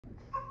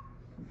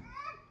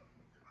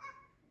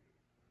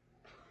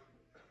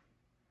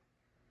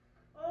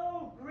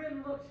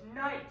you looked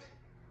night.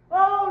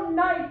 Oh,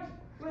 night,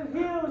 with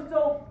hues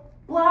so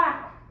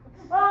black.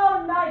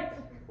 Oh, night,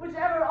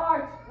 whichever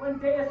art when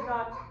day is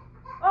not.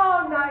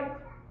 Oh, night,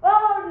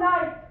 oh,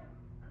 night.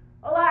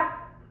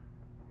 Alack,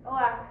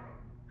 alack,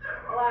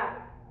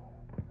 alack.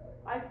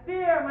 I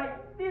fear my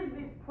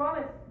Thisbe's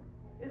promise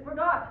is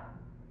forgot.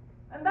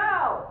 And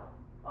thou,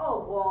 oh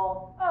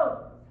wall,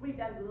 oh sweet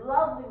and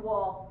lovely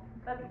wall,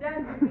 that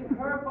stands between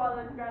her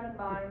father's ground and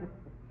mine.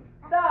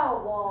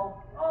 Thou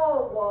wall,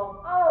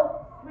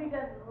 oh sweet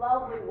and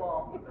lovely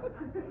wall,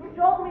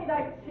 show me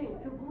thy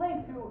chink to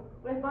blink through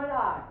with mine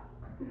eye.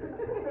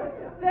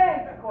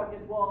 Thanks,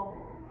 courteous wall,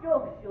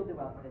 she'll do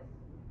well for this.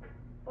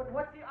 But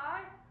what's the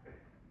eye?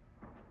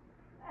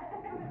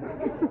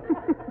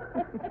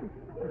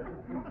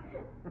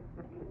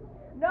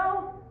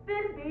 No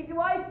Thisbe do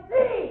I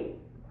see!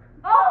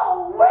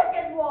 Oh,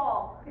 wicked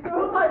wall, to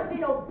whom I see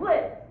no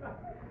bliss!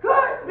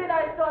 Curse be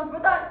thy sons for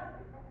thus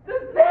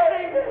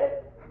deceiving me!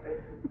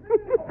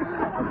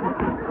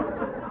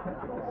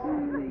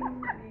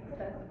 Being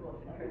sensible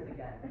should curse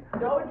again.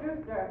 No,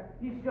 Drifter,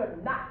 you should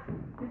not.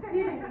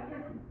 Deceiving me is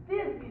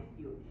Thisbe's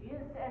due. She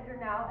is to enter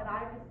now, and I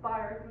have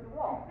inspired through the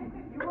wall.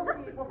 You will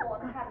see it will fall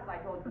on the hat as I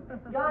told you.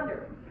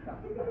 Yonder.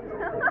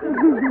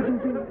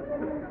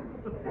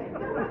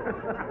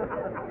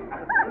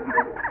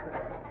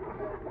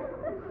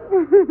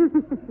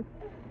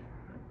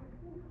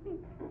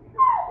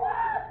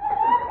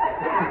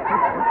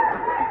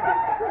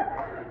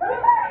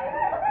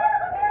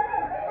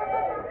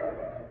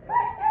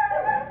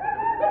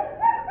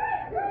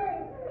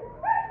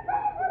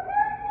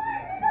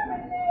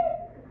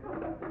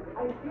 I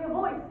see a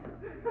voice.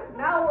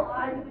 Now will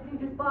I do the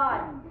teacher's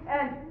by,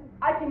 and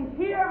I can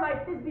hear my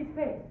Thisbe's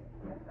face.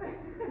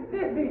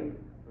 Thisbe!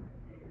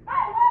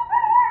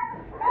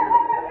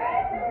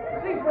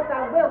 Think what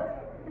thou wilt.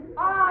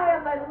 I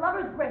am thy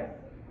lover's grace,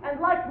 and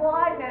like will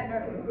I,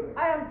 Mander,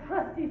 I am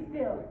trusty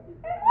still.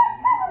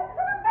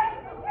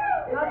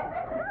 Not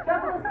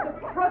shepherdess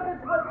to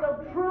crookers was so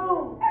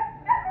true.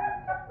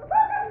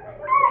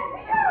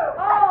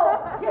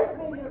 Oh, kiss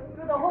me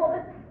through the hole of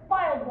this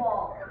filed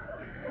wall.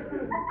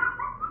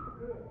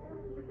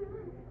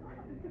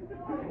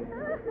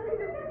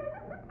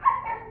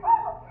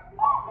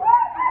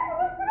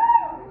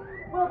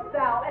 Wilt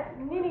thou at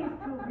Ninny's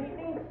to meet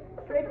me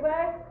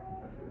straightway?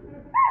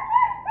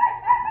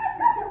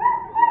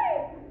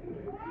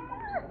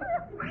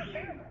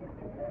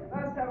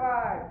 Thus have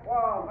I,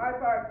 wall, my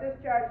part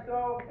discharged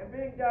so, and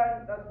being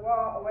done, thus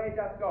wall away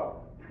doth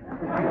go.